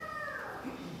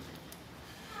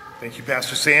Thank you,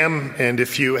 Pastor Sam. And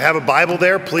if you have a Bible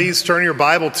there, please turn your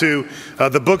Bible to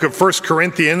the book of 1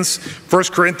 Corinthians, 1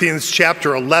 Corinthians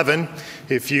chapter 11.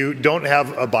 If you don't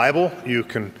have a Bible, you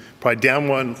can probably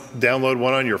download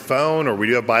one on your phone, or we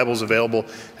do have Bibles available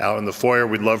out in the foyer.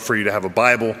 We'd love for you to have a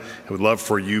Bible, and we'd love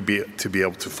for you to be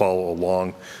able to follow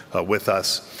along with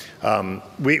us.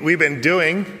 We've been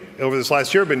doing, over this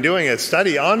last year, been doing a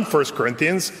study on 1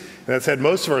 Corinthians, and that's had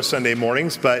most of our Sunday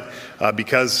mornings, but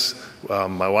because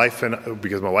my wife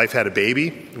had a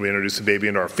baby, we introduced a baby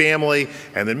into our family,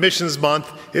 and then Missions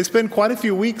Month, it's been quite a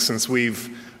few weeks since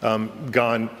we've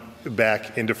gone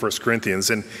back into 1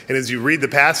 Corinthians. And as you read the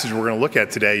passage we're going to look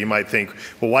at today, you might think,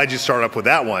 well, why'd you start up with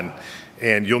that one?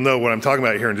 And you'll know what I'm talking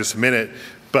about here in just a minute.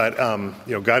 But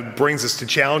God brings us to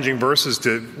challenging verses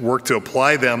to work to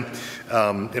apply them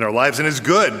in our lives. And it's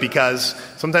good because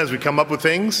sometimes we come up with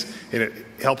things, and it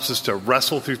helps us to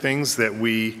wrestle through things that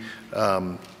we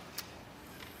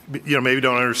maybe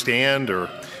don't understand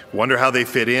or wonder how they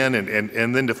fit in,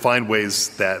 and then to find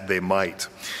ways that they might.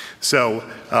 So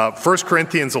 1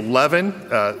 Corinthians 11,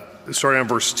 starting on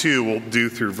verse 2, we'll do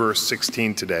through verse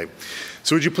 16 today.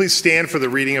 So would you please stand for the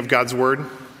reading of God's word?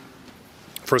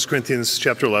 1 Corinthians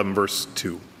chapter 11, verse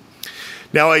 2.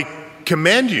 Now I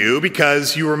commend you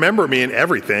because you remember me in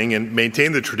everything and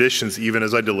maintain the traditions even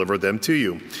as I delivered them to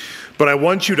you. But I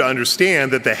want you to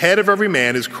understand that the head of every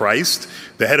man is Christ,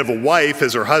 the head of a wife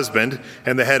is her husband,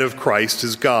 and the head of Christ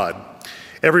is God.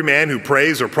 Every man who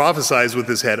prays or prophesies with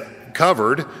his head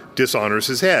covered dishonors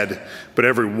his head, but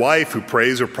every wife who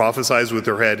prays or prophesies with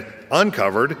her head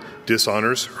uncovered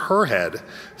dishonors her head,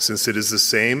 since it is the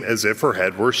same as if her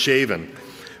head were shaven.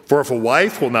 For if a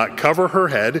wife will not cover her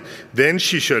head, then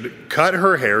she should cut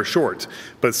her hair short.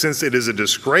 But since it is a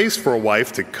disgrace for a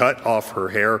wife to cut off her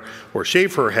hair or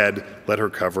shave her head, let her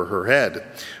cover her head.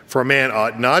 For a man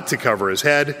ought not to cover his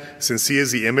head, since he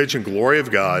is the image and glory of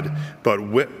God, but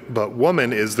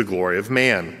woman is the glory of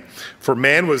man. For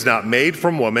man was not made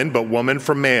from woman, but woman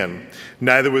from man.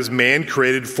 Neither was man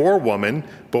created for woman,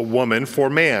 but woman for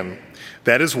man.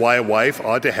 That is why a wife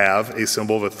ought to have a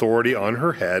symbol of authority on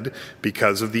her head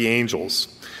because of the angels.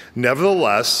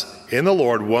 Nevertheless, in the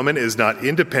Lord, woman is not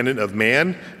independent of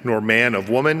man, nor man of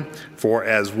woman. For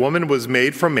as woman was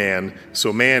made from man,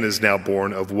 so man is now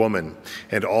born of woman.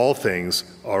 And all things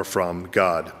are from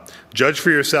God. Judge for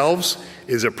yourselves.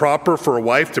 Is it proper for a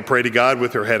wife to pray to God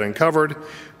with her head uncovered?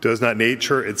 Does not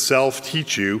nature itself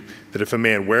teach you that if a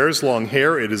man wears long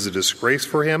hair, it is a disgrace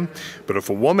for him? But if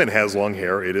a woman has long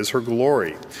hair, it is her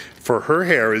glory. For her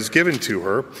hair is given to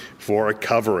her for a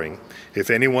covering. If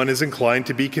anyone is inclined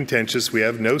to be contentious, we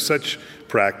have no such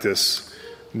practice,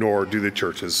 nor do the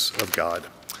churches of God.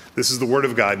 This is the word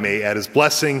of God. May he add his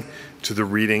blessing to the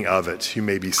reading of it. You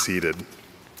may be seated.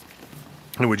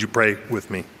 And would you pray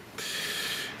with me?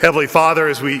 Heavenly Father,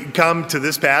 as we come to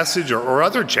this passage or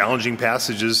other challenging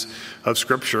passages of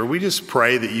Scripture, we just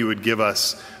pray that you would give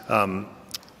us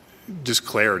just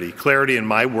clarity in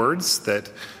my words, that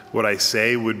what I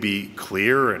say would be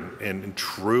clear and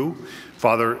true.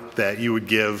 Father, that you would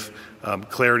give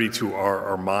clarity to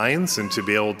our minds and to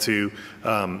be able to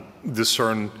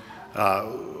discern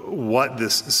what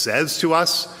this says to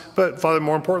us, but Father,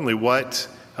 more importantly, what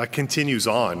continues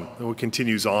on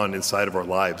inside of our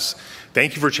lives.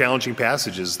 Thank you for challenging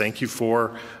passages. Thank you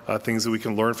for things that we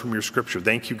can learn from your scripture.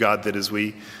 Thank you, God, that as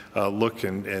we look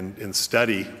and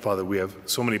study, Father, we have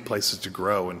so many places to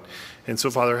grow. And so,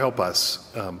 Father, help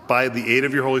us by the aid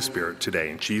of your Holy Spirit today.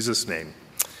 In Jesus' name,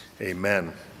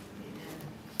 amen.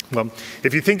 Well,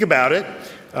 if you think about it,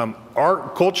 our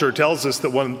culture tells us that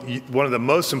one of the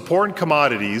most important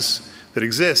commodities that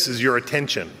exists is your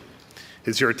attention.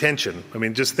 Is your attention. I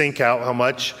mean, just think how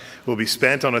much will be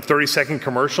spent on a 30-second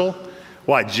commercial.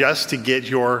 Why? Just to get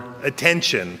your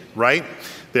attention, right?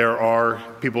 There are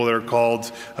people that are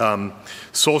called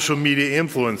social media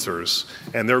influencers,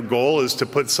 and their goal is to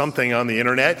put something on the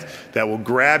internet that will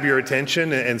grab your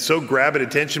attention, and so grab it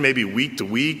attention maybe week to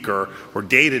week or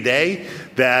day to day,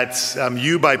 that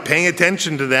you, by paying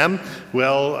attention to them,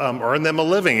 will earn them a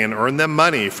living and earn them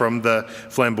money from the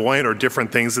flamboyant or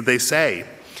different things that they say.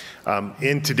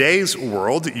 In today's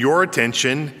world, your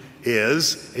attention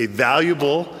is a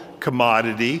valuable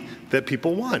commodity that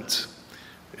people want.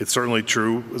 It's certainly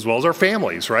true as well as our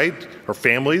families, right? Our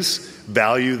families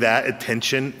value that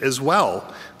attention as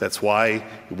well. That's why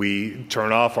we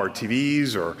turn off our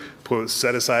TVs or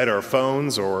set aside our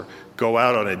phones or go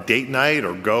out on a date night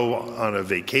or go on a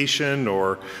vacation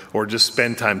or just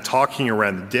spend time talking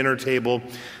around the dinner table.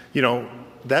 You know,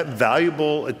 that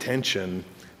valuable attention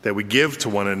that we give to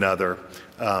one another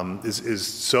is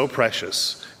so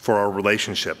precious for our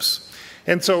relationships.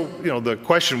 And so, the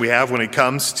question we have when it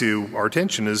comes to our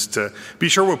attention is to be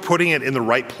sure we're putting it in the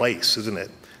right place, isn't it?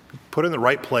 Put it in the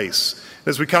right place.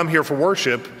 As we come here for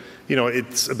worship,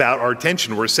 it's about our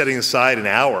attention. We're setting aside an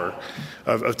hour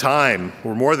of time,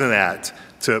 or more than that,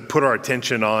 to put our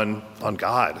attention on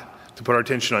God, to put our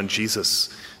attention on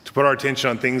Jesus, to put our attention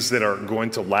on things that are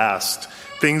going to last,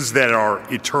 things that are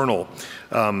eternal.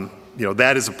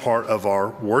 That is a part of our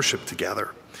worship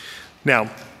together. Now,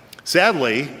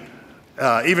 sadly,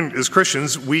 even as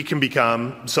Christians, we can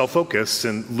become self-focused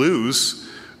and lose,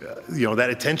 that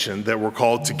attention that we're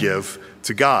called to give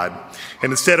to God.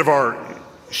 And instead of our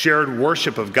shared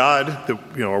worship of God,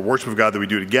 our worship of God that we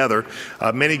do together,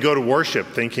 many go to worship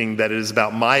thinking that it is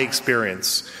about my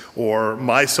experience or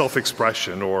my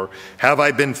self-expression, or have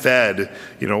I been fed,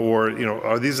 or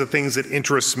are these the things that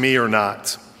interest me or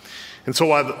not? And so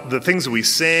while the things that we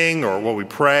sing or what we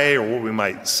pray or what we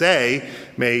might say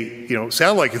may,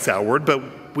 sound like it's outward,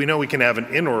 but we know we can have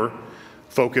an inner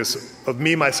focus of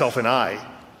me, myself, and I,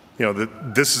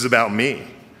 that this is about me.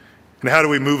 And how do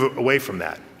we move away from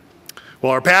that?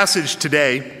 Well, our passage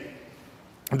today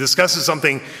discusses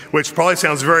something which probably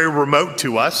sounds very remote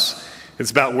to us. It's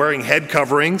about wearing head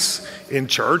coverings in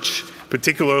church,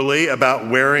 particularly about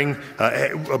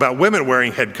women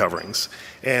wearing head coverings.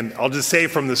 And I'll just say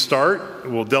from the start,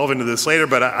 we'll delve into this later,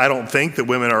 but I don't think that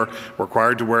women are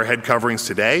required to wear head coverings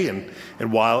today.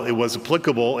 And while it was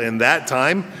applicable in that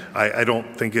time, I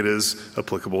don't think it is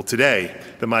applicable today.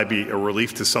 That might be a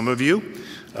relief to some of you.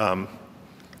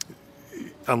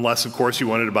 Unless, of course, you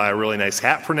wanted to buy a really nice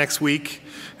hat for next week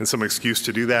and some excuse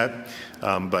to do that.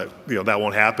 But, that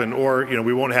won't happen. Or,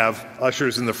 we won't have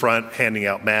ushers in the front handing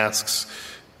out masks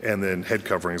and then head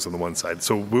coverings on the one side.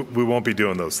 So we won't be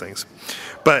doing those things.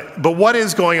 But what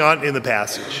is going on in the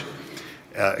passage?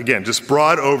 Again, just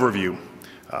broad overview.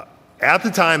 At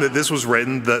the time that this was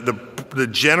written, the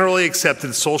generally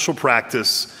accepted social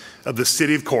practice of the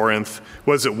city of Corinth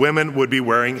was that women would be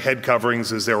wearing head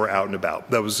coverings as they were out and about.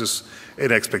 That was just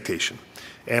an expectation.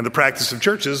 And the practice of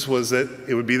churches was that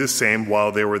it would be the same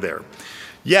while they were there.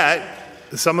 Yet,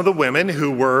 some of the women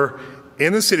who were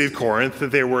in the city of Corinth,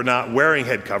 that they were not wearing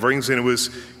head coverings, and it was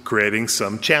creating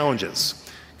some challenges.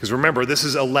 Because remember, this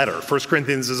is a letter. 1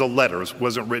 Corinthians is a letter. It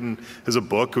wasn't written as a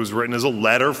book. It was written as a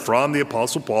letter from the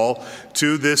Apostle Paul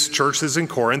to this church that's in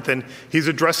Corinth, and he's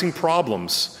addressing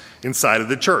problems inside of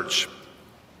the church.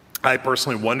 I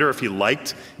personally wonder if he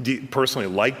personally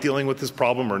liked dealing with this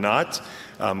problem or not.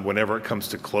 Whenever it comes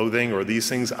to clothing or these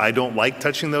things, I don't like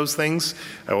touching those things.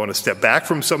 I want to step back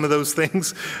from some of those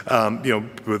things,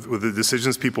 with the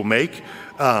decisions people make.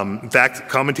 In fact,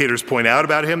 commentators point out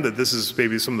about him that this is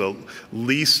maybe some of the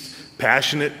least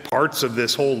passionate parts of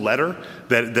this whole letter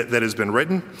that has been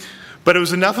written. But it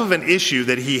was enough of an issue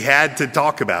that he had to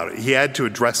talk about it. He had to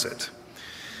address it.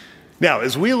 Now,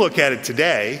 as we look at it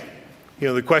today,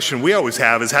 the question we always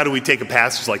have is, how do we take a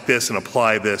passage like this and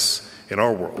apply this in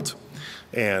our world?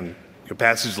 And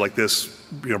passages like this,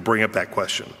 bring up that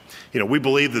question. We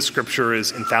believe the Scripture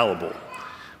is infallible.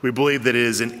 We believe that it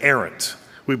is inerrant.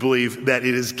 We believe that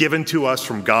it is given to us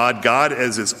from God, God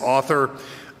as its author,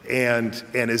 and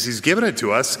as He's given it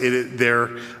to us,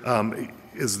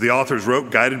 as the authors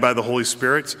wrote, guided by the Holy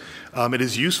Spirit, it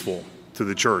is useful to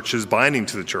the church, is binding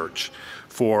to the church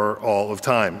for all of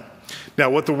time. Now,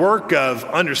 what the work of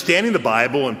understanding the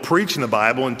Bible and preaching the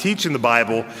Bible and teaching the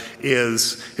Bible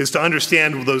is to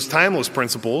understand those timeless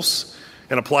principles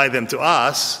and apply them to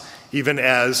us, even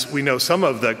as we know some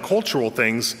of the cultural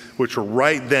things which were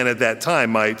right then at that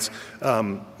time might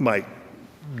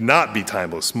not be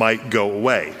timeless, might go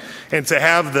away. And to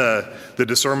have the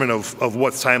discernment of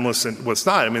what's timeless and what's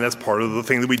not, that's part of the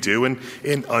thing that we do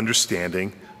in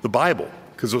understanding the Bible.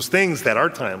 Because those things that are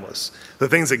timeless, the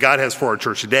things that God has for our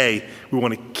church today, we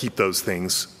want to keep those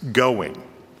things going.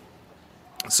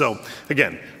 So,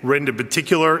 again, written to a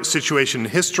particular situation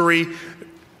in history,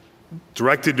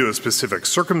 directed to a specific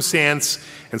circumstance,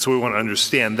 and so we want to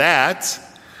understand that,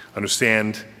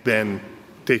 then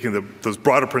taking those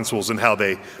broader principles and how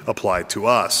they apply to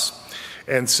us.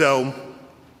 And so,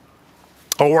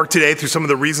 I'll work today through some of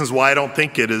the reasons why I don't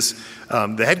think it is,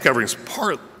 the head coverings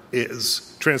part is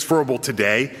transferable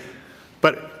today.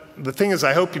 But the thing is,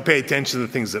 I hope you pay attention to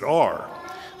the things that are.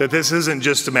 That this isn't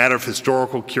just a matter of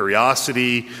historical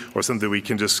curiosity or something we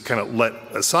can just kind of let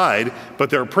aside, but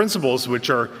there are principles which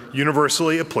are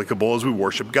universally applicable as we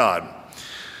worship God.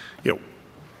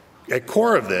 At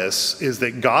core of this is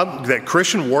that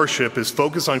Christian worship is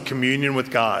focused on communion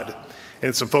with God, and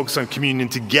it's a focus on communion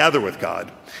together with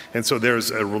God. And so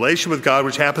there's a relationship with God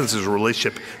which happens as a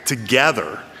relationship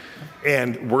together.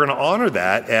 And we're going to honor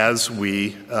that as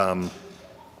we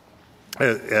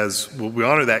as we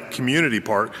honor that community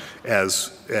part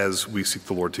as we seek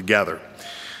the Lord together.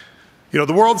 You know,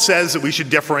 the world says that we should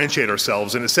differentiate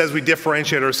ourselves, and it says we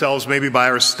differentiate ourselves maybe by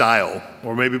our style,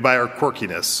 or maybe by our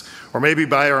quirkiness, or maybe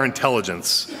by our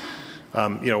intelligence.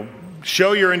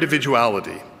 Show your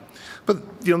individuality.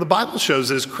 But, the Bible shows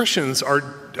that as Christians,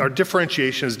 our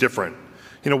differentiation is different.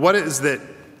 What is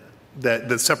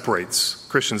that separates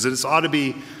Christians? It ought to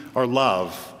be our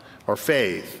love, our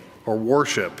faith, our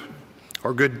worship,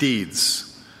 our good deeds.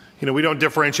 We don't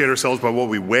differentiate ourselves by what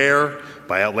we wear,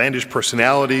 by outlandish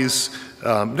personalities.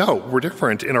 No, we're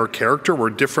different in our character. We're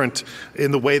different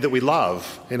in the way that we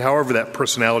love, and however that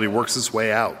personality works its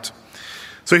way out.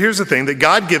 So here's the thing, that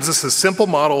God gives us a simple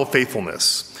model of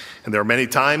faithfulness. And there are many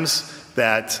times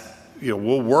that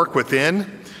we'll work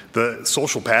within the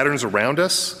social patterns around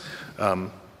us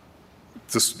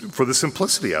just for the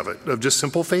simplicity of it, of just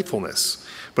simple faithfulness.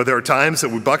 But there are times that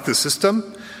we buck the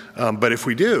system, but if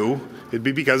we do, it'd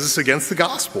be because it's against the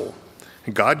gospel.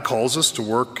 And God calls us to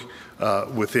work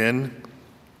within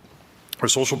our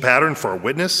social pattern for our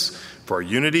witness, for our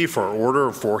unity, for our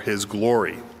order, for His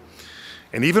glory.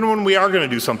 And even when we are going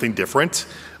to do something different,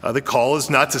 the call is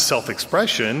not to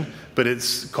self-expression, but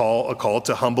it's a call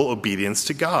to humble obedience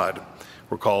to God.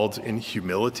 We're called in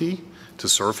humility to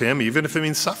serve Him, even if it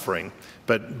means suffering,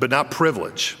 but not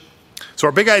privilege. So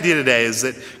our big idea today is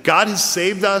that God has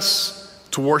saved us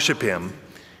to worship Him,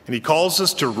 and He calls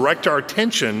us to direct our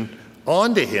attention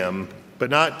onto Him, but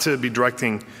not to be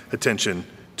directing attention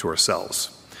to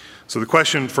ourselves. So the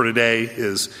question for today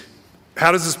is,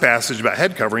 how does this passage about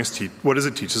head coverings what does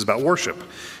it teach us about worship?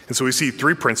 And so we see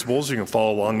three principles. You can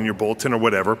follow along in your bulletin or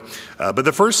whatever. But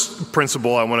the first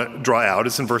principle I want to draw out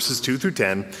is in verses 2 through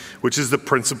 10, which is the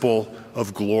principle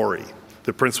of glory.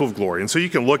 The principle of glory. And so you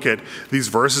can look at these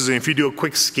verses, and if you do a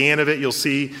quick scan of it, you'll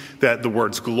see that the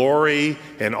words glory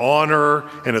and honor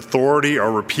and authority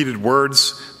are repeated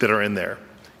words that are in there.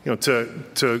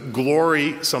 To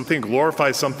glory something,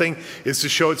 glorify something, is to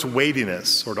show its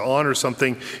weightiness, or to honor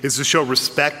something is to show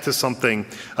respect to something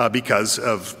because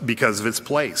of its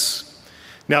place.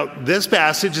 Now, this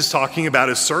passage is talking about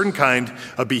a certain kind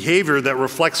of behavior that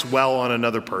reflects well on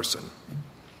another person.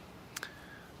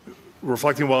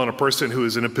 Reflecting well on a person who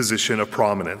is in a position of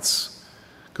prominence.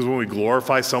 Because when we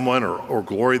glorify someone or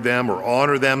glory them or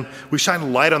honor them, we shine a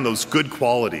light on those good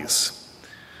qualities,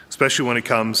 especially when it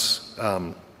comes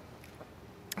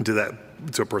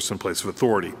to a person in place of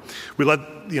authority. We let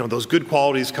those good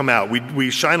qualities come out. We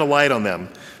shine a light on them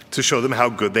to show them how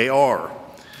good they are.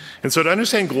 And so to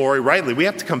understand glory rightly, we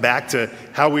have to come back to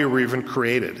how we were even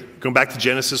created. Going back to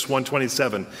Genesis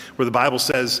 1:27, where the Bible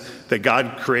says that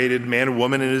God created man and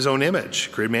woman in His own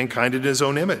image, created mankind in His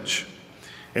own image.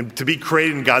 And to be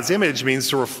created in God's image means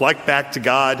to reflect back to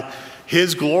God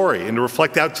His glory, and to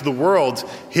reflect out to the world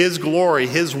His glory,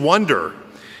 His wonder.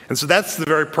 And so that's the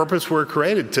very purpose we're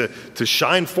created, to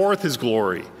shine forth His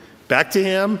glory back to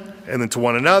Him, and then to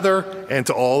one another, and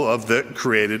to all of the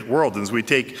created world. And as we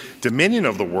take dominion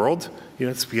of the world,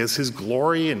 it's because His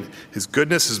glory and His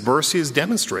goodness, His mercy is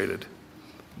demonstrated.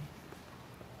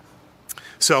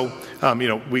 So,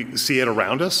 we see it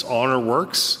around us. Honor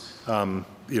works,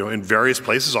 in various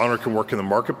places. Honor can work in the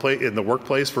marketplace, in the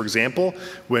workplace, for example,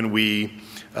 when we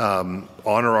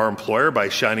honor our employer by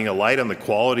shining a light on the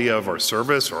quality of our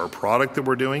service or our product that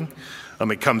we're doing.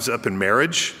 It comes up in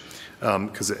marriage,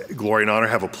 because glory and honor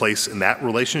have a place in that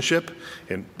relationship.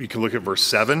 And you can look at verse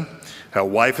 7, how a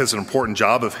wife has an important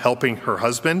job of helping her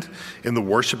husband in the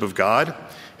worship of God.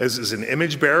 As an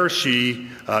image bearer, she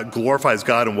glorifies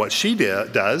God in what she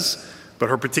does, but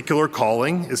her particular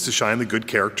calling is to shine the good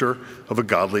character of a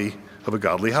godly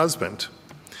husband.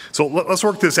 So let's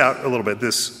work this out a little bit,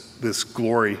 this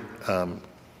glory, the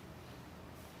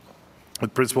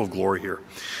principle of glory here.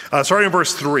 Starting in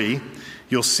verse 3,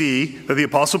 you'll see that the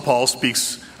Apostle Paul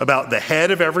speaks about the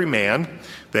head of every man,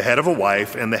 the head of a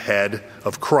wife, and the head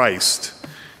of Christ.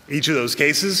 Each of those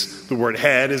cases, the word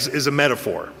head is a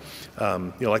metaphor.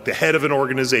 Like the head of an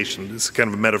organization. It's kind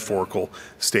of a metaphorical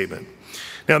statement.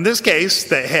 Now, in this case,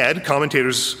 the head,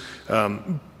 commentators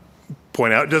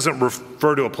point out, doesn't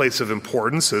refer to a place of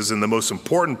importance as in the most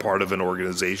important part of an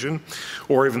organization,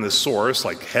 or even the source,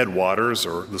 like headwaters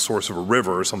or the source of a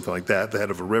river or something like that, the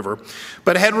head of a river.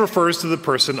 But head refers to the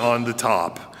person on the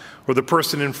top, or the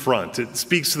person in front. It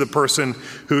speaks to the person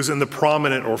who's in the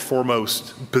prominent or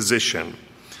foremost position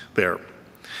there.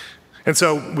 And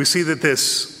so we see that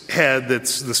this head,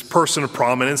 that's this person of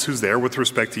prominence who's there with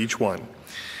respect to each one.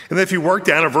 And then if you work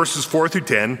down at verses 4 through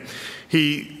 10,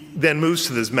 he then moves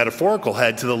to this metaphorical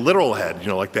head, to the literal head,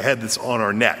 like the head that's on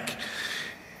our neck.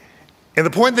 And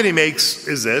the point that he makes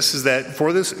is this, is that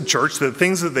for this church, the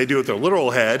things that they do with their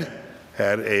literal head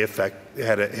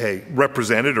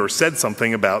represented or said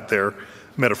something about their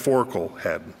metaphorical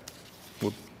head.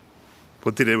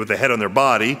 What they did with the head on their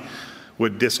body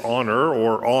would dishonor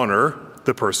or honor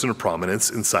the person of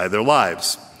prominence inside their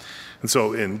lives. And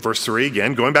so in verse 3,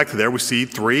 again, going back to there, we see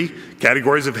three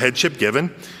categories of headship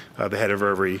given. The head of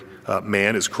every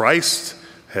man is Christ,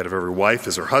 the head of every wife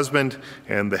is her husband,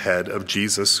 and the head of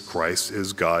Jesus Christ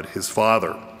is God, his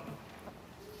Father.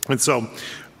 And so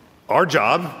our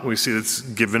job, we see it's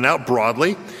given out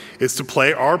broadly, is to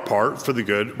play our part for the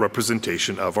good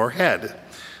representation of our head.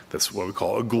 That's what we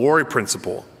call a glory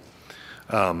principle.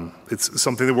 It's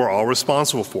something that we're all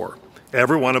responsible for.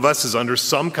 Every one of us is under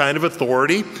some kind of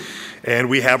authority, and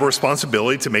we have a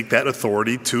responsibility to make that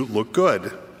authority to look good.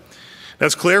 Now,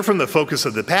 it's clear from the focus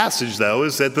of the passage, though,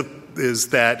 is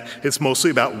that it's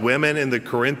mostly about women in the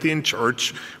Corinthian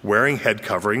church wearing head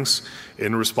coverings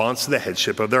in response to the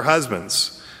headship of their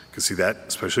husbands. You can see that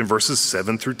especially in verses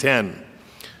 7 through 10.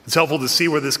 It's helpful to see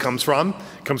where this comes from.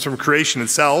 It comes from creation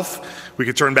itself. We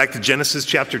could turn back to Genesis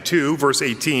chapter 2, verse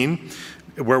 18,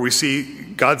 where we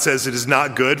see God says it is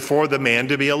not good for the man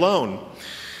to be alone.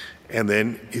 And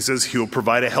then he says he will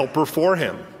provide a helper for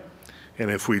him. And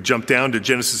if we jump down to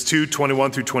Genesis 2,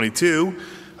 21 through 22,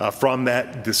 from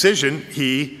that decision,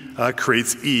 he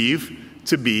creates Eve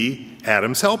to be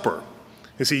Adam's helper.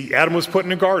 You see, Adam was put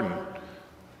in a garden.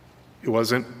 It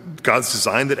wasn't God's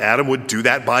design that Adam would do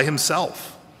that by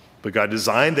himself, but God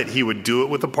designed that he would do it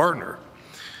with a partner.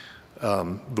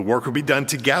 The work would be done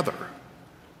together.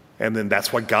 And then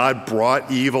that's why God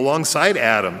brought Eve alongside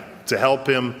Adam to help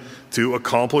him to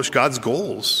accomplish God's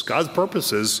goals, God's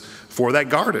purposes for that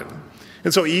garden.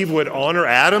 And so Eve would honor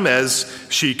Adam as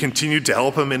she continued to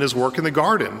help him in his work in the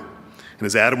garden. And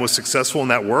as Adam was successful in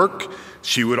that work,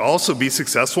 she would also be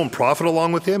successful and profit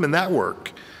along with him in that work.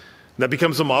 And that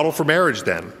becomes a model for marriage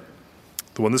then,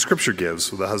 the one the Scripture gives,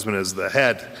 with the husband as the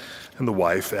head and the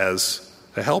wife as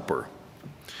a helper.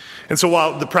 And so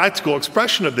while the practical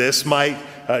expression of this might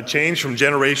change from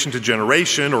generation to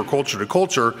generation or culture to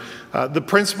culture, the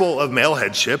principle of male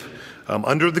headship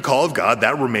under the call of God,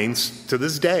 that remains to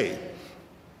this day.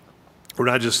 We're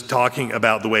not just talking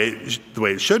about the way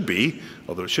it should be,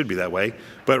 although it should be that way,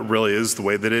 but it really is the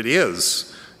way that it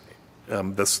is.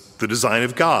 That's the design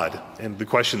of God. And the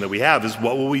question that we have is,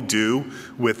 what will we do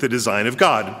with the design of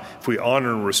God? If we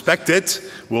honor and respect it,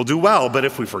 we'll do well. But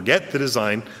if we forget the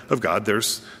design of God,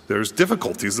 there's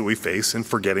difficulties that we face in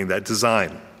forgetting that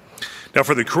design. Now,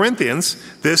 for the Corinthians,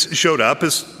 this showed up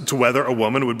as to whether a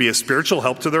woman would be a spiritual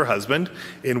help to their husband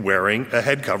in wearing a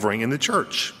head covering in the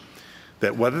church.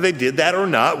 That whether they did that or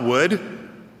not would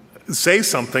say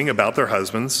something about their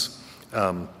husband's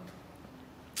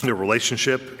their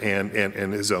relationship and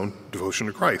his own devotion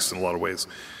to Christ in a lot of ways.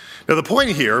 Now, the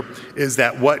point here is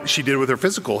that what she did with her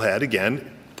physical head,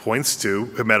 again, points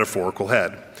to a metaphorical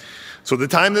head. So the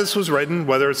time this was written,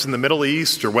 whether it's in the Middle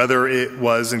East or whether it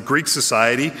was in Greek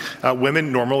society,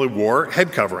 women normally wore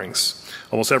head coverings.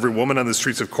 Almost every woman on the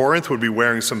streets of Corinth would be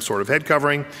wearing some sort of head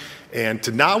covering, and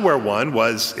to not wear one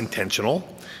was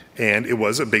intentional, and it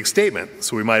was a big statement.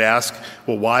 So we might ask,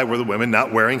 well, why were the women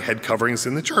not wearing head coverings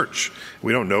in the church?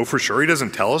 We don't know for sure. He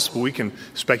doesn't tell us, but we can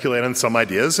speculate on some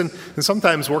ideas, and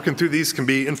sometimes working through these can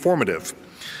be informative.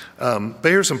 But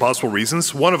here's some possible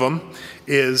reasons. One of them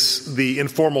is the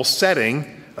informal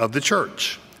setting of the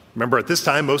church. Remember, at this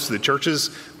time, most of the churches,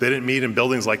 they didn't meet in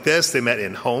buildings like this. They met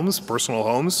in homes, personal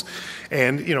homes.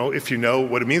 And, if you know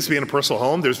what it means to be in a personal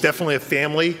home, there's definitely a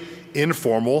family,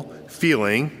 informal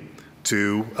feeling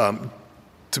to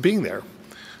being there.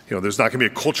 There's not going to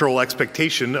be a cultural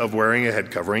expectation of wearing a head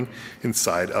covering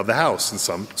inside of the house in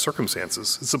some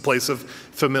circumstances. It's a place of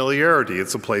familiarity.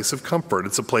 It's a place of comfort.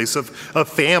 It's a place of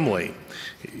family.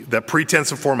 That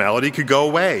pretense of formality could go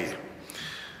away.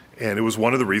 And it was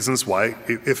one of the reasons why,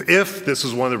 if this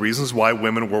was one of the reasons why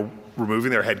women were removing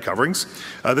their head coverings,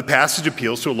 the passage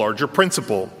appeals to a larger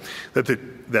principle, that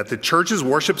the church's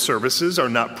worship services are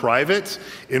not private,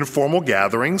 informal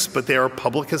gatherings, but they are a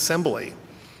public assembly.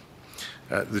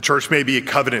 The church may be a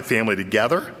covenant family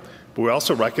together, but we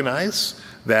also recognize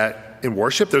that in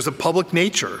worship there's a public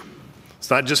nature. It's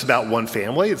not just about one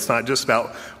family. It's not just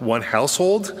about one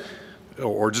household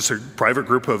or just a private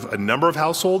group of a number of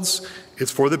households.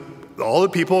 It's for all the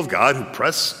people of God who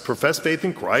profess faith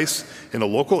in Christ in a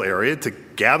local area to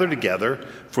gather together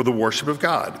for the worship of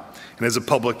God. And as a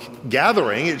public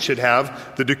gathering, it should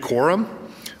have the decorum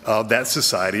of that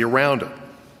society around it.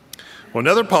 Well,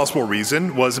 another possible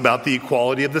reason was about the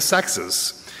equality of the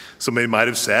sexes. Somebody might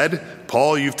have said,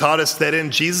 Paul, you've taught us that in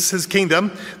Jesus'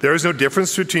 kingdom, there is no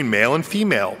difference between male and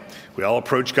female. We all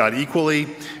approach God equally.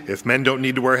 If men don't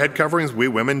need to wear head coverings, we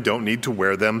women don't need to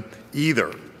wear them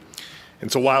either.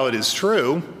 And so while it is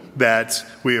true that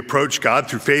we approach God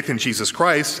through faith in Jesus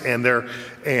Christ, and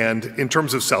in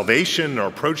terms of salvation or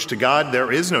approach to God, there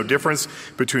is no difference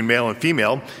between male and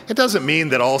female, it doesn't mean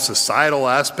that all societal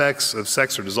aspects of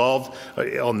sex are dissolved,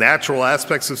 all natural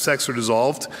aspects of sex are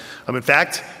dissolved. In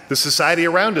fact, the society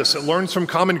around us, it learns from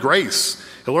common grace.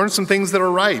 It learns some things that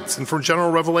are right and from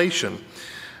general revelation.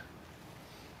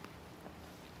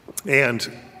 And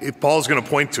if Paul's going to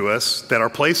point to us that our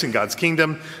place in God's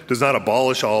kingdom does not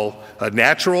abolish all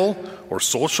natural or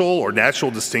social or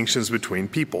natural distinctions between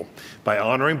people. By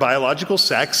honoring biological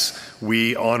sex,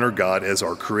 we honor God as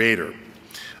our creator.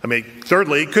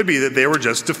 Thirdly, it could be that they were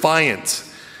just defiant,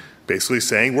 basically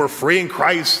saying, we're free in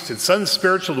Christ. It's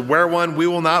unspiritual to wear one. We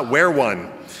will not wear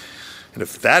one. And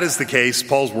if that is the case,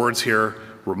 Paul's words here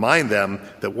remind them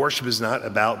that worship is not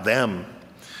about them,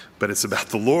 but it's about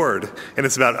the Lord, and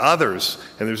it's about others,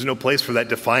 and there's no place for that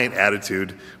defiant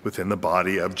attitude within the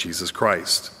body of Jesus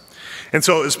Christ. And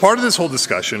so as part of this whole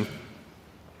discussion,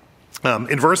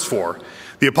 in verse 4,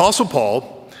 the Apostle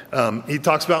Paul, he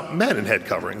talks about men in head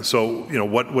covering. So,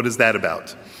 what is that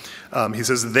about? He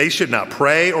says that they should not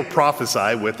pray or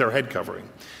prophesy with their head covering.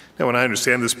 Now, when I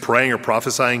understand this praying or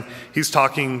prophesying, he's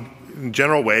talking in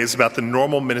general ways about the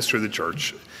normal ministry of the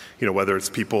church. Whether it's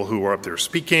people who are up there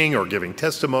speaking or giving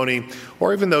testimony,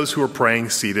 or even those who are praying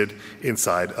seated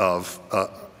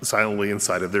silently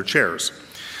inside of their chairs.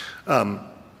 But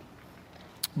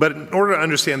in order to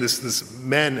understand this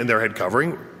men and their head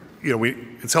covering,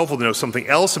 it's helpful to know something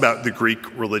else about the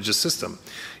Greek religious system.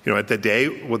 At that day,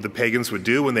 what the pagans would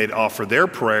do when they'd offer their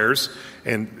prayers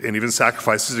and even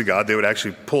sacrifices to God, they would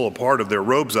actually pull a part of their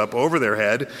robes up over their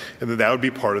head, and then that would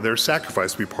be part of their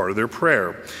sacrifice, be part of their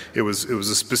prayer. It was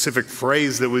a specific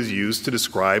phrase that was used to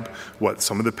describe what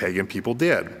some of the pagan people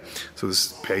did. So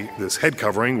this head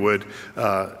covering would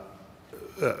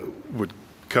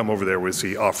come over there as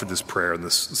he offered this prayer and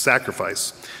this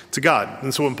sacrifice to God.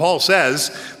 And so when Paul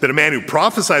says that a man who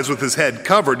prophesies with his head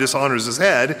covered dishonors his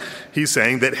head, he's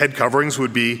saying that head coverings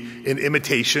would be an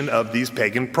imitation of these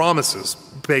pagan practices.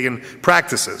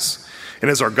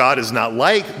 And as our God is not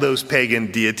like those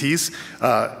pagan deities,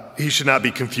 he should not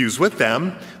be confused with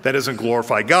them. That doesn't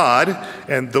glorify God,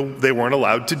 and they weren't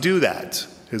allowed to do that.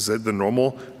 The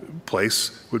normal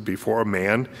place would be for a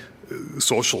man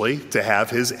socially to have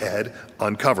his head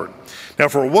uncovered. Now,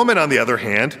 for a woman, on the other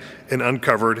hand, an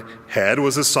uncovered head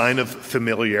was a sign of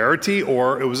familiarity,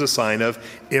 or it was a sign of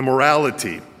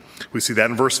immorality. We see that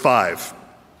in verse 5.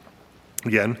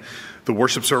 Again, the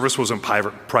worship service was a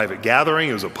private gathering.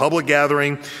 It was a public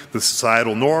gathering. The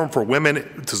societal norm for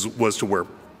women was to wear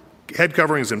head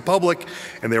coverings in public,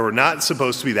 and they were not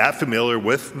supposed to be that familiar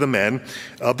with the men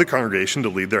of the congregation to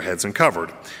leave their heads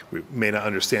uncovered. We may not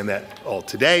understand that all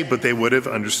today, but they would have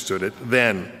understood it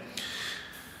then.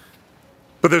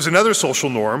 But there's another social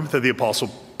norm that the Apostle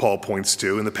Paul points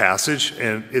to in the passage,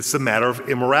 and it's the matter of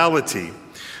immorality.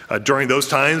 During those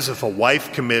times, if a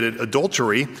wife committed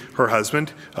adultery, her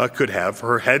husband could have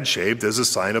her head shaved as a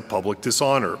sign of public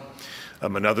dishonor.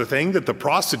 Another thing, that the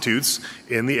prostitutes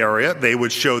in the area, they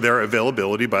would show their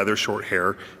availability by their short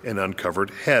hair and uncovered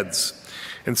heads.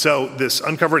 And so this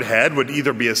uncovered head would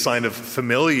either be a sign of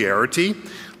familiarity,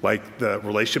 like the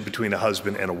relationship between a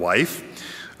husband and a wife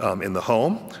in the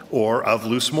home, or of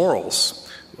loose morals,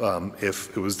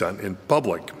 if it was done in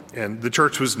public. And the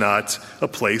church was not a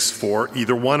place for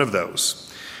either one of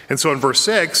those. And so in verse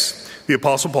 6, the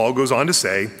Apostle Paul goes on to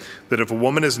say that if a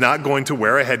woman is not going to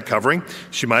wear a head covering,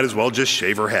 she might as well just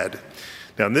shave her head.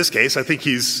 Now, in this case, I think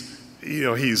he's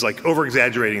like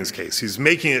over-exaggerating his case. He's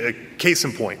making a case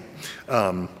in point.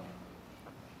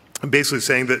 Basically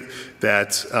saying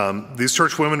that these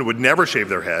church women would never shave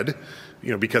their head,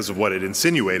 because of what it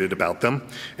insinuated about them.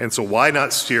 And so why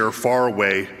not steer far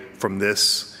away from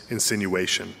this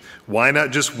insinuation? Why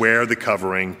not just wear the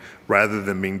covering rather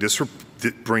than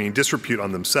bringing disrepute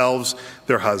on themselves,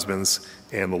 their husbands,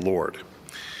 and the Lord?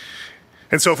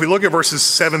 And so if we look at verses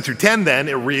 7 through 10, then,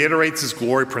 it reiterates this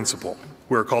glory principle.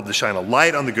 We're called to shine a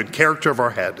light on the good character of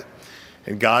our head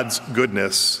and God's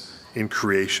goodness in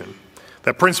creation.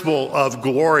 That principle of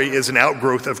glory is an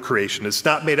outgrowth of creation. It's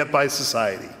not made up by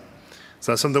society. It's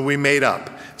not something we made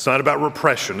up. It's not about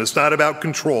repression. It's not about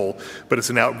control, but it's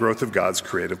an outgrowth of God's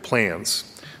creative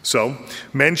plans. So,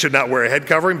 men should not wear a head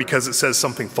covering because it says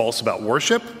something false about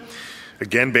worship.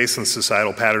 again based on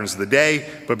societal patterns of the day,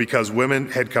 but because women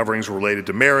head coverings were related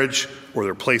to marriage or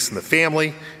their place in the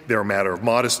family, they're a matter of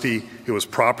modesty. It was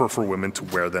proper for women to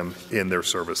wear them in their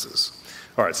services.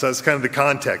 All right, so that's kind of the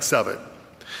context of it.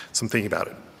 Some thinking about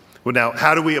it. Well, now,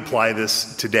 how do we apply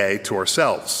this today to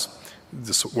ourselves?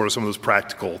 What are some of those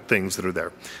practical things that are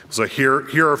there? So here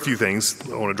are a few things.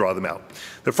 I want to draw them out.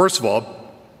 First of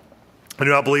all, I do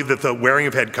not believe that the wearing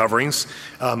of head coverings,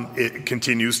 it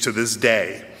continues to this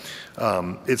day.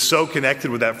 It's so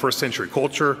connected with that first century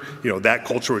culture, that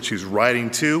culture which he's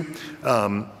writing to,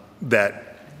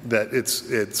 that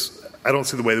it's I don't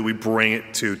see the way that we bring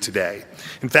it to today.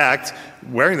 In fact,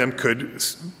 wearing them could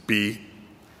be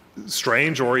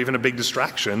strange or even a big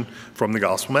distraction from the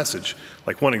gospel message.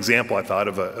 Like one example I thought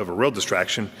of a real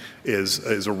distraction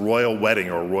is a royal wedding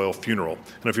or a royal funeral. I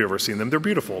don't know if you've ever seen them. They're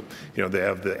beautiful. They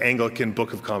have the Anglican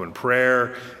Book of Common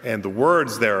Prayer, and the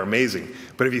words there are amazing.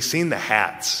 But have you seen the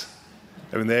hats?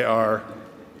 I mean, they are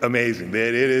amazing. It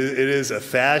is a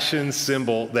fashion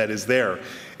symbol that is there.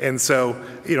 And so,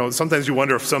 sometimes you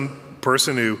wonder if some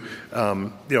person who,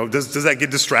 does that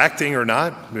get distracting or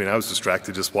not? I mean, I was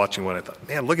distracted just watching one. I thought,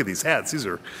 man, look at these hats. These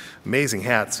are amazing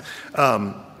hats.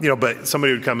 But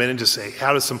somebody would come in and just say,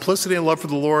 out of simplicity and love for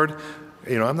the Lord,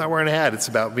 I'm not wearing a hat. It's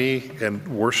about me and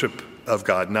worship of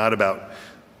God, not about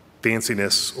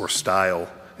fanciness or style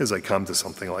as I come to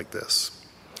something like this.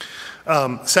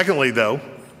 Secondly, though,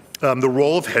 the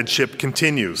role of headship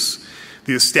continues.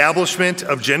 The establishment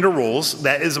of gender roles,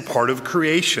 that is a part of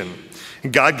creation.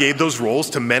 And God gave those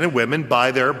roles to men and women by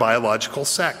their biological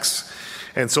sex.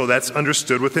 And so that's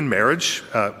understood within marriage.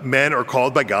 Men are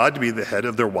called by God to be the head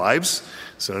of their wives.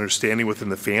 It's an understanding within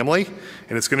the family.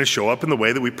 And it's going to show up in the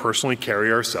way that we personally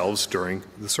carry ourselves during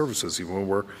the services, even when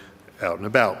we're out and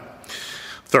about.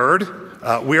 Third,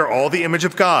 we are all the image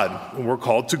of God, and we're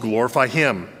called to glorify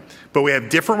Him. But we have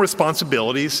different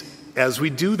responsibilities as we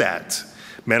do that.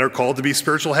 Men are called to be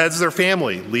spiritual heads of their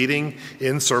family, leading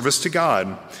in service to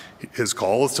God. His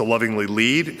call is to lovingly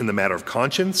lead in the matter of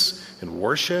conscience and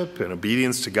worship and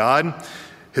obedience to God.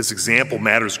 His example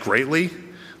matters greatly.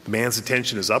 The man's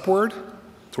attention is upward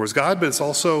towards God, but it's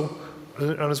also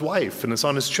on his wife and it's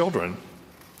on his children,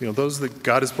 those that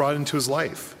God has brought into his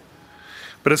life.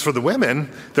 But as for the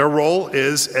women, their role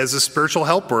is as a spiritual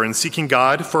helper in seeking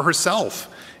God for herself,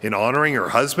 in honoring her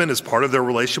husband as part of their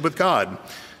relationship with God.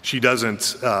 She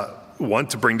doesn't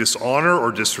want to bring dishonor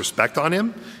or disrespect on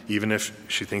him, even if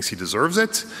she thinks he deserves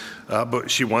it. But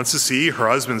she wants to see her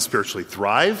husband spiritually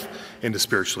thrive and to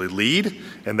spiritually lead,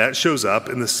 and that shows up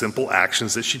in the simple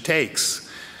actions that she takes.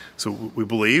 So we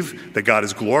believe that God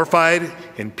is glorified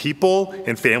and people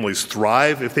and families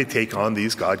thrive if they take on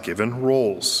these God-given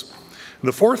roles. And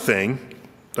the fourth thing,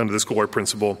 under this glory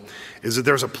principle, is that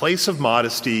there's a place of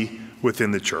modesty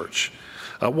within the church.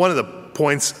 One of the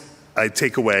points I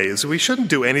take away is that we shouldn't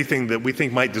do anything that we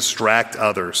think might distract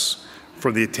others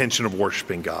from the attention of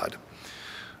worshiping God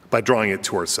by drawing it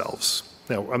to ourselves.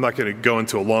 Now, I'm not going to go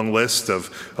into a long list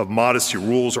of modesty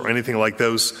rules or anything like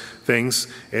those things.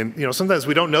 And, sometimes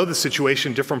we don't know the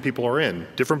situation different people are in.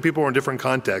 Different people are in different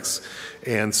contexts.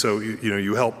 And so,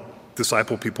 you help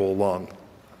disciple people along.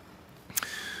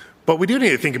 But we do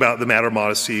need to think about the matter of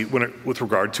modesty with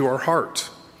regard to our heart.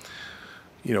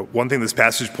 One thing this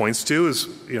passage points to is,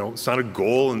 it's not a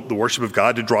goal in the worship of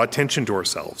God to draw attention to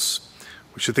ourselves.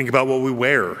 We should think about what we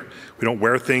wear. We don't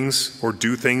wear things or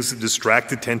do things that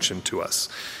distract attention to us.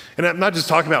 And I'm not just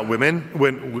talking about women.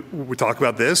 When we talk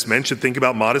about this, men should think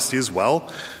about modesty as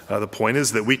well. The point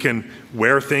is that we can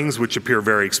wear things which appear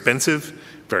very expensive,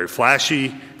 very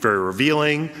flashy, very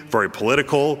revealing, very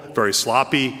political, very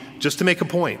sloppy, just to make a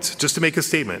point, just to make a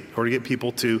statement, or to get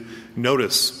people to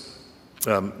notice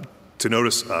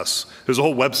us. There's a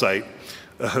whole website,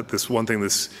 this one thing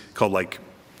that's called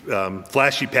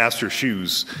flashy pastor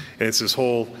shoes, and it's this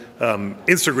whole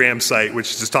Instagram site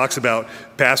which just talks about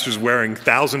pastors wearing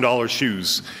 $1,000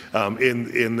 shoes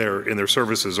in their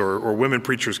services, or women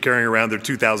preachers carrying around their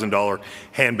 $2,000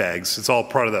 handbags. It's all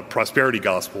part of that prosperity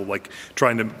gospel,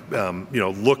 trying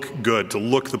to look good, to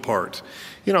look the part.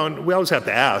 And we always have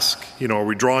to ask, are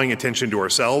we drawing attention to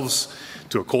ourselves,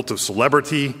 to a cult of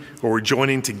celebrity, or we're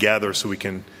joining together so we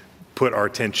can put our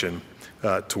attention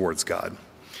towards God?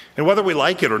 And whether we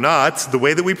like it or not, the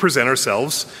way that we present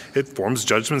ourselves, it forms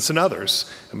judgments in others.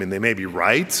 I mean, they may be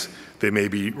right, they may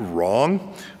be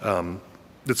wrong.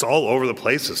 It's all over the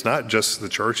place. It's not just the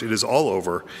church, it is all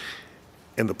over.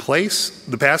 And the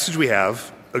passage we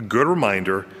have, a good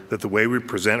reminder that the way we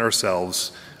present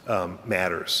ourselves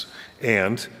matters.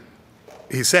 And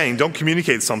he's saying, don't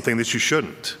communicate something that you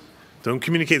shouldn't. Don't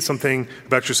communicate something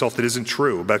about yourself that isn't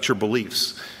true, about your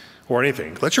beliefs. or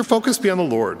anything. Let your focus be on the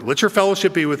Lord. Let your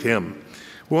fellowship be with him.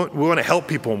 We want to help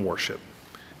people in worship,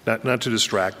 not to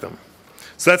distract them.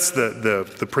 So that's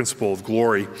the principle of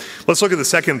glory. Let's look at the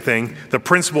second thing, the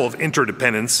principle of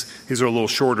interdependence. These are a little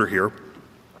shorter here.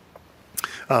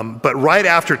 But right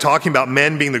after talking about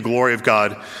men being the glory of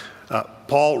God,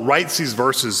 Paul writes these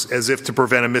verses as if to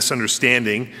prevent a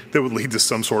misunderstanding that would lead to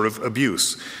some sort of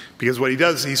abuse. Because what he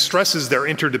does, he stresses their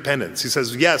interdependence. He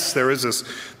says, yes, there is this,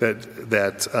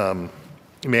 that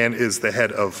man is the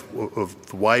head of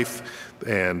the wife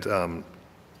and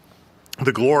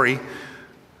the glory.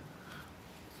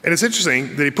 And it's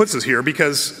interesting that he puts this here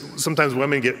because sometimes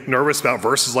women get nervous about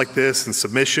verses like this and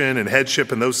submission and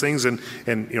headship and those things. And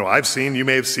you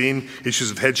may have seen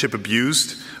issues of headship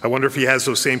abused. I wonder if he has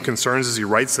those same concerns as he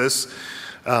writes this.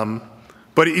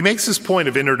 But he makes this point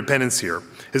of interdependence here,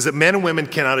 is that men and women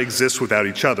cannot exist without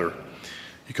each other.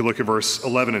 You can look at verse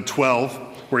 11 and 12,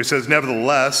 where he says,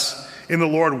 nevertheless, in the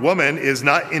Lord, woman is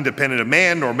not independent of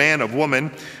man, nor man of woman,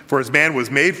 for as woman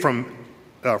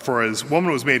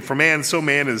was made from man, so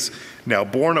man is now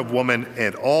born of woman,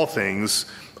 and all things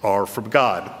are from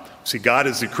God. See, God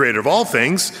is the creator of all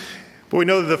things, but we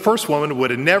know that the first woman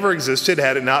would have never existed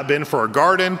had it not been for a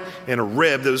garden and a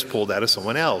rib that was pulled out of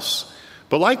someone else.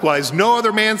 But likewise, no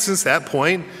other man since that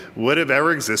point would have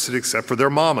ever existed except for their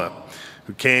mama,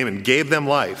 who came and gave them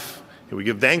life. And we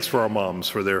give thanks for our moms,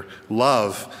 for their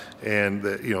love and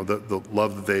the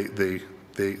love that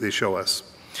they show us.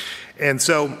 And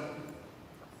so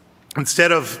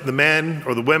instead of the men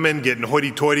or the women getting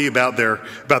hoity-toity about their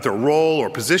role or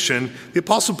position, the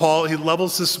Apostle Paul, he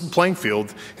levels this playing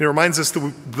field. And he reminds us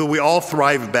that we all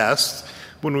thrive best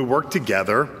when we work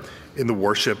together in the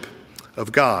worship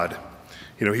of God.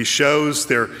 He shows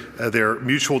their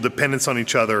mutual dependence on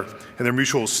each other and their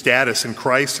mutual status in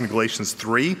Christ in Galatians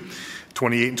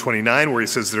 3:28 and 29, where he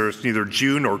says, there is neither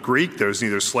Jew nor Greek, there is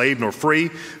neither slave nor free,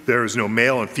 there is no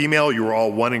male and female, you are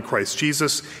all one in Christ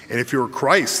Jesus. And if you are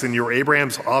Christ, then you are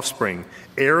Abraham's offspring,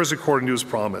 heirs according to his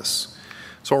promise.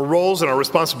 So our roles and our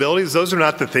responsibilities, those are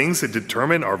not the things that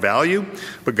determine our value,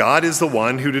 but God is the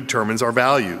one who determines our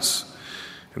values.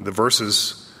 And the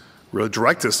verses really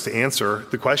direct us to answer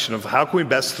the question of how can we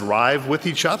best thrive with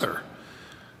each other.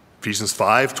 Ephesians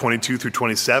 5:22 through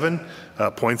 27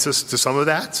 points us to some of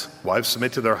that. Wives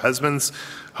submit to their husbands.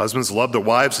 Husbands love their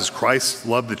wives as Christ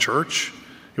loved the church.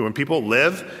 When people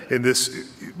live in this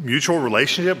mutual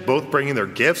relationship, both bringing their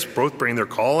gifts, both bringing their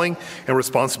calling and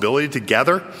responsibility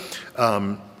together,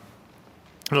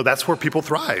 that's where people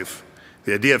thrive.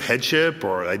 The idea of headship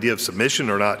or the idea of submission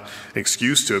are not an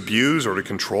excuse to abuse or to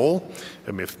control.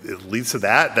 I mean, if it leads to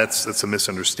that, that's a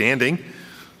misunderstanding,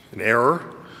 an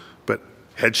error. But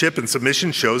headship and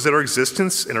submission shows that our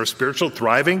existence and our spiritual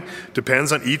thriving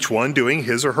depends on each one doing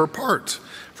his or her part.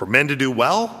 For men to do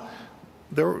well,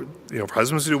 for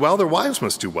husbands to do well, their wives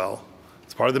must do well.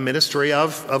 It's part of the ministry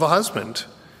of a husband.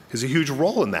 There's a huge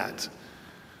role in that.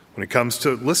 When it comes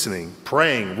to listening,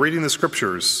 praying, reading the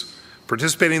scriptures,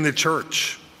 participating in the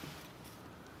church,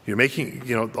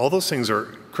 all those things are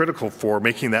critical for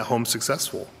making that home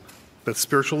successful. That's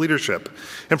spiritual leadership.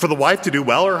 And for the wife to do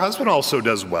well, her husband also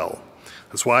does well.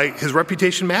 That's why his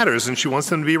reputation matters, and she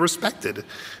wants him to be respected. I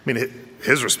mean,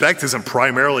 his respect isn't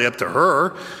primarily up to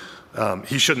her.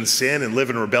 He shouldn't sin and live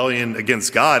in rebellion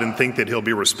against God and think that he'll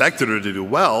be respected or to do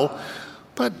well,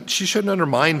 but she shouldn't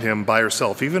undermine him by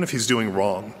herself, even if he's doing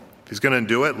wrong. If he's going to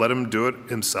do it, let him do it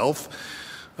himself.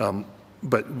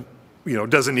 But it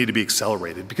doesn't need to be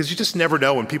accelerated, because you just never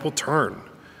know when people turn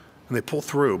and they pull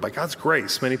through. By God's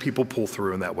grace, many people pull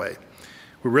through in that way.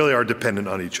 We really are dependent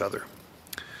on each other.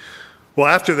 Well,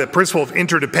 after the principle of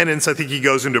interdependence, I think he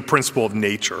goes into a principle of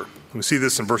nature. We see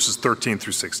this in verses 13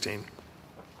 through 16.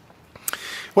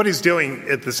 What he's doing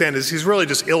at this end is he's really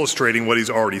just illustrating what he's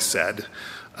already said.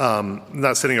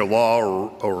 Not setting a law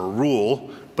or a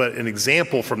rule, but an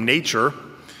example from nature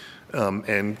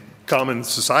and common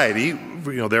society,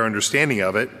 their understanding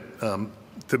of it,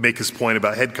 to make his point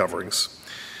about head coverings.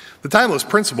 The timeless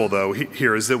principle, though,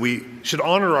 here is that we should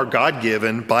honor our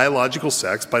God-given biological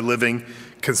sex by living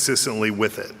consistently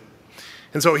with it.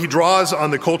 And so he draws on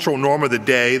the cultural norm of the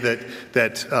day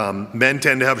that men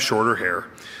tend to have shorter hair.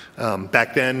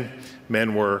 Back then,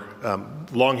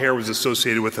 long hair was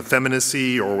associated with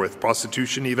effeminacy or with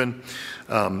prostitution even.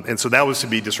 And so that was to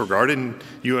be disregarded. And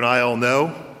you and I all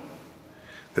know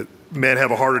that men have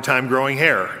a harder time growing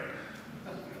hair,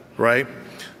 right?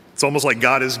 It's almost like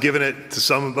God has given it to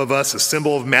some of us a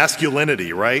symbol of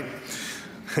masculinity, right?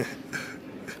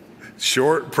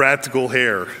 Short, practical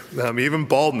hair. Even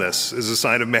baldness is a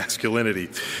sign of masculinity.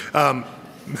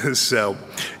 So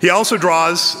he also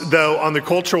draws, though, on the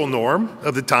cultural norm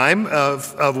of the time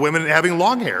of women having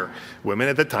long hair. Women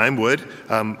at the time would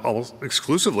almost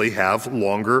exclusively have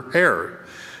longer hair.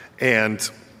 And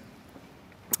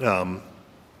what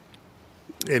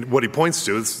he points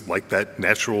to is like that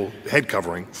natural head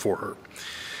covering for her.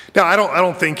 Now, I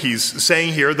don't think he's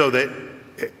saying here, though, that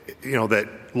that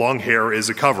long hair is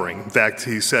a covering. In fact,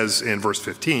 he says in verse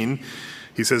 15,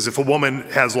 he says, if a woman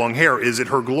has long hair, is it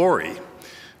her glory?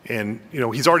 And,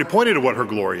 he's already pointed to what her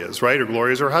glory is, right? Her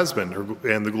glory is her husband,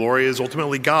 and the glory is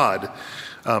ultimately God.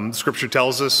 Scripture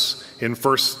tells us in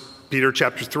 1 Peter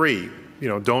chapter 3,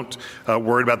 don't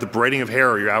worry about the braiding of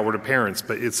hair or your outward appearance,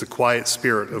 but it's the quiet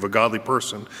spirit of a godly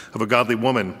person, of a godly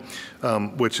woman,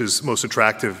 which is most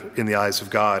attractive in the eyes of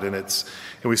God. And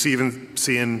we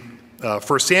see in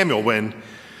 1 Samuel when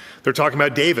they're talking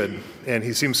about David, and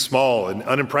he seems small and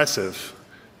unimpressive,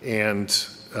 and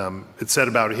it's said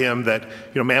about him that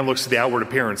man looks at the outward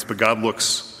appearance, but God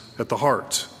looks at the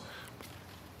heart.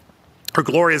 Her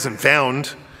glory isn't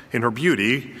found in her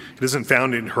beauty. It isn't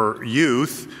found in her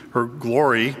youth. Her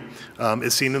glory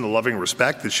is seen in the loving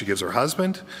respect that she gives her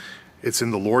husband. It's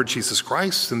in the Lord Jesus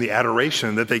Christ and the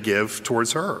adoration that they give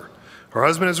towards her. Her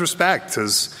husband has respect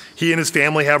as he and his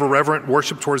family have a reverent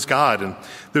worship towards God. And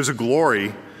there's a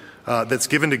glory that's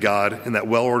given to God in that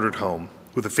well-ordered home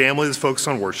with a family that's focused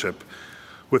on worship,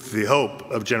 with the hope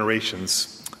of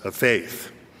generations of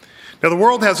faith. Now, the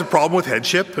world has a problem with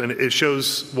headship, and it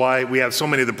shows why we have so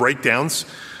many of the breakdowns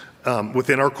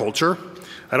within our culture.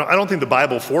 I don't think the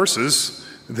Bible forces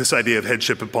this idea of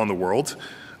headship upon the world.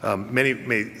 Many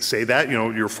may say that,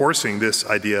 you're forcing this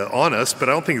idea on us, but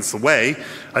I don't think it's the way.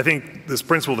 I think this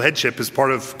principle of headship is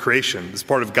part of creation. It's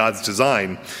part of God's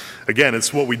design. Again,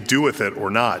 it's what we do with it or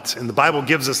not. And the Bible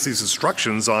gives us these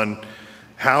instructions on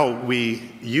how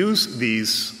we use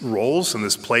these roles and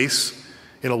this place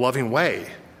in a loving way,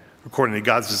 according to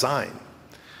God's design.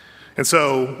 And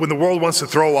so when the world wants to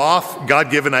throw off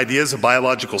God-given ideas of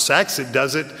biological sex, it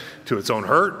does it to its own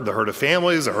hurt, the hurt of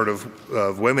families, the hurt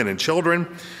of women and children.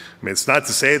 I mean, it's not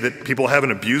to say that people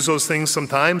haven't abused those things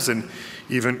sometimes and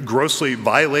even grossly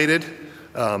violated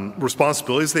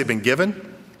responsibilities they've been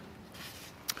given.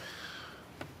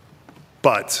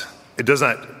 But it does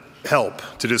not help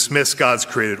to dismiss God's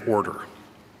created order,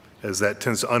 as that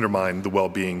tends to undermine the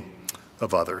well-being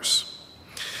of others.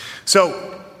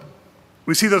 So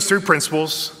we see those three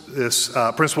principles, this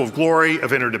principle of glory,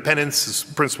 of interdependence, this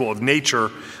principle of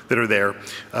nature that are there.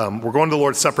 We're going to the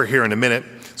Lord's Supper here in a minute,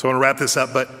 so I want to wrap this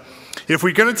up. But if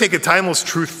we're going to take a timeless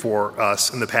truth for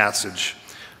us in the passage,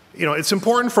 it's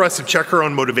important for us to check our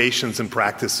own motivations and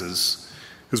practices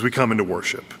as we come into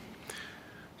worship.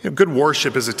 Good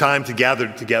worship is a time to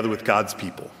gather together with God's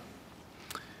people,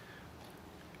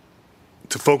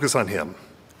 to focus on Him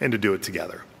and to do it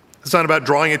together. It's not about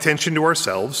drawing attention to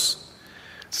ourselves.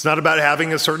 It's not about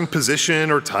having a certain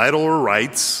position or title or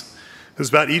rights. It's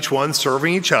about each one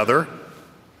serving each other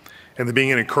and there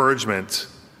being an encouragement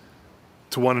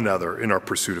to one another in our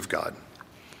pursuit of God.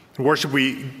 In worship,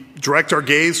 we direct our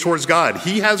gaze towards God.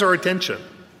 He has our attention.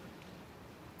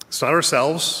 It's not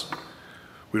ourselves.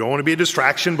 We don't want to be a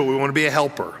distraction, but we want to be a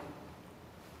helper.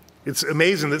 It's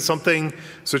amazing that something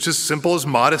such as simple as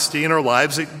modesty in our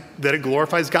lives, that it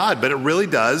glorifies God, but it really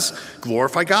does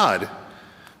glorify God.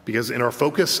 Because in our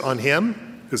focus on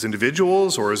Him, as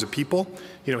individuals or as a people,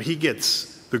 He gets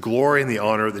the glory and the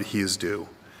honor that He is due.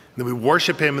 And then we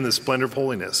worship Him in the splendor of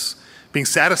holiness, being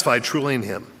satisfied truly in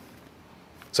Him.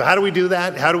 So how do we do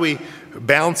that? How do we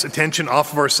bounce attention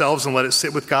off of ourselves and let it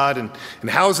sit with God? And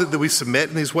how is it that we submit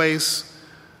in these ways?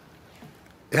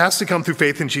 It has to come through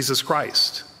faith in Jesus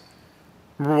Christ.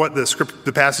 Remember what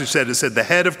the passage said? It said, the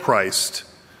head of Christ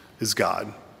is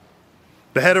God.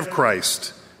 The head of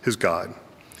Christ is God.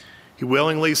 He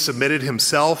willingly submitted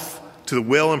Himself to the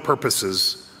will and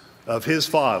purposes of His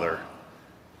Father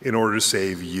in order to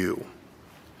save you.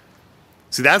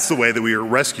 See, that's the way that we are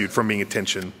rescued from being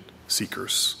attention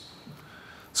seekers.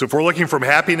 So if we're looking for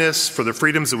happiness, for the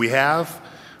freedoms that we have,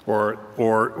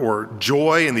 or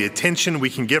joy and the attention we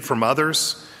can get from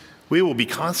others, we will be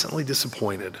constantly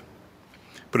disappointed.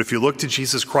 But if you look to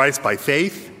Jesus Christ by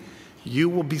faith, you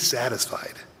will be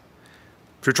satisfied.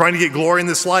 If you're trying to get glory in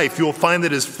this life, you will find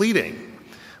that it is fleeting.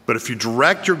 But if you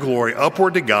direct your glory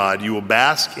upward to God, you will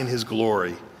bask in His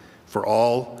glory for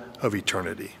all of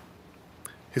eternity.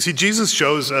 You see, Jesus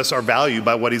shows us our value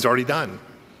by what He's already done.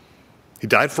 He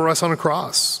died for us on a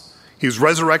cross. He was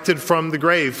resurrected from the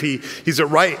grave. He's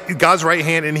at God's right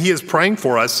hand, and He is praying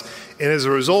for us. And as a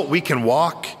result, we can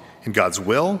walk in God's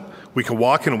will. We can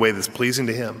walk in a way that's pleasing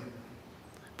to Him.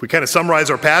 If we kind of summarize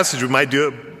our passage, we might do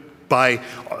it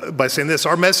by saying this.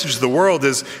 Our message to the world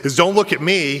is don't look at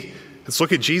me, let's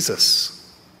look at Jesus.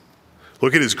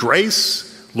 Look at his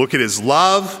grace, look at his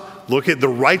love, look at the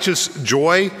righteous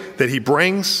joy that he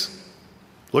brings.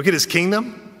 Look at his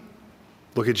kingdom,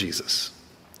 look at Jesus.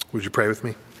 Would you pray with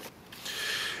me?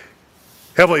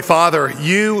 Heavenly Father,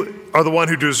 you are the one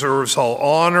who deserves all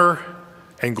honor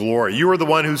and glory. You are the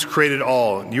one who's created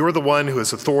all. You are the one who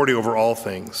has authority over all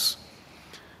things.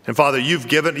 And Father,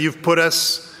 you've put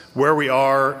us where we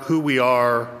are, who we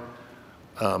are.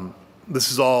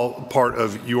 This is all part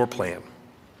of your plan.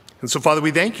 And so, Father,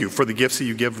 we thank you for the gifts that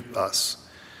you give us.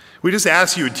 We just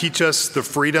ask you to teach us the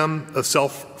freedom of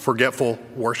self-forgetful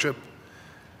worship.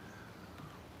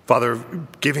 Father,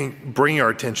 bringing our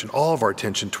attention, all of our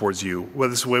attention towards you,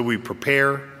 whether it's the way we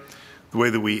prepare, the way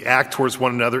that we act towards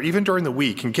one another, even during the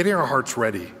week, and getting our hearts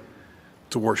ready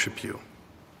to worship you.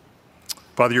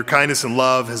 Father, your kindness and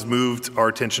love has moved our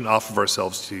attention off of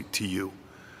ourselves to you.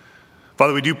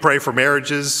 Father, we do pray for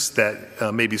marriages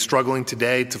that may be struggling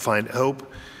today to find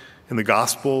hope in the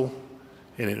gospel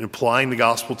and in applying the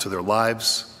gospel to their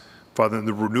lives. Father,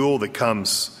 the renewal that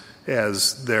comes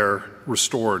as they're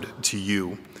restored to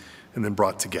you and then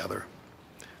brought together.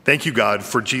 Thank you, God,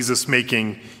 for Jesus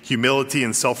making humility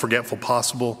and self-forgetful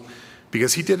possible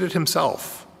because he did it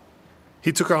himself.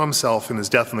 He took it on himself in his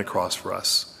death on the cross for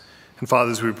us. And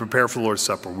Father, as we prepare for the Lord's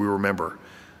Supper, we remember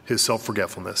his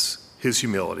self-forgetfulness, his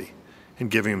humility,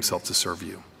 and giving himself to serve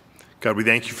you. God, we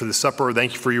thank you for the supper.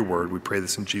 Thank you for your word. We pray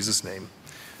this in Jesus' name.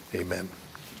 Amen.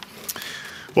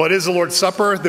 Well, it is the Lord's Supper.